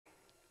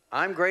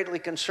I'm greatly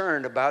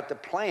concerned about the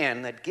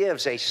plan that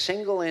gives a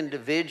single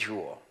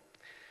individual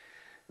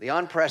the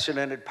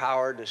unprecedented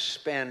power to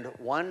spend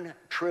 $1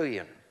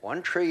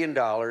 trillion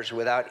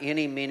without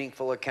any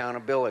meaningful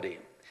accountability.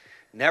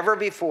 Never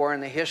before in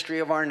the history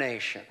of our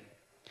nation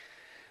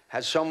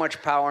has so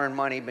much power and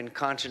money been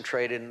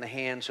concentrated in the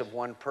hands of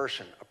one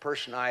person, a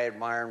person I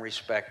admire and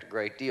respect a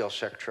great deal,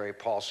 Secretary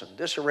Paulson.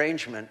 This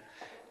arrangement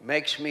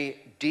makes me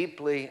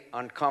deeply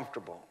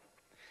uncomfortable.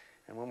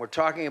 And when we're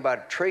talking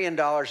about $1 trillion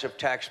of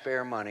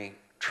taxpayer money,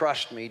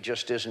 trust me,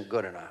 just isn't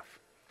good enough.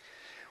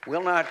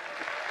 We'll not...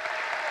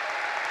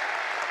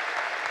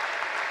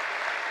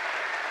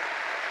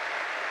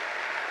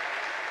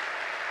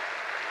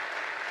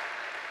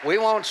 We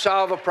won't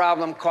solve a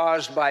problem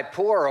caused by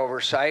poor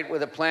oversight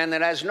with a plan that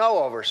has no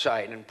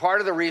oversight. And part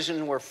of the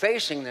reason we're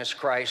facing this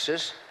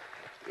crisis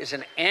is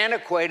an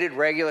antiquated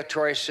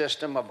regulatory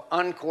system of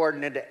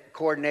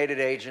uncoordinated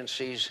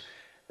agencies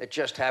that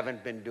just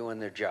haven't been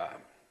doing their job.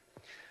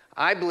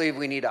 I believe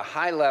we need a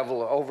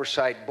high-level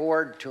oversight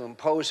board to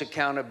impose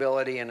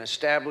accountability and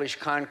establish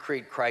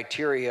concrete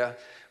criteria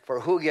for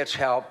who gets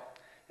help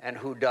and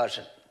who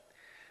doesn't.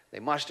 They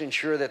must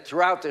ensure that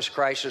throughout this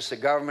crisis, the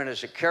government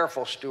is a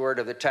careful steward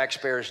of the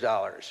taxpayers'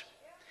 dollars.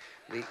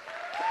 This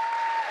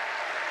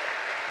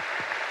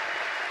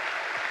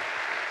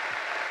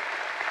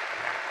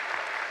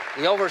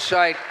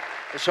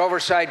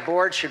oversight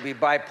board should be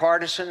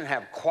bipartisan and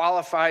have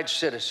qualified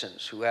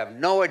citizens who have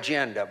no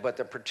agenda but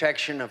the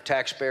protection of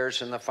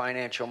taxpayers in the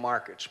financial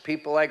markets.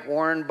 People like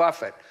Warren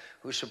Buffett,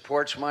 who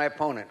supports my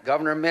opponent,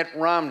 Governor Mitt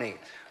Romney,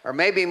 or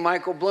maybe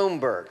Michael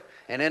Bloomberg,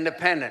 an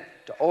independent,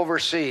 to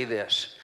oversee this.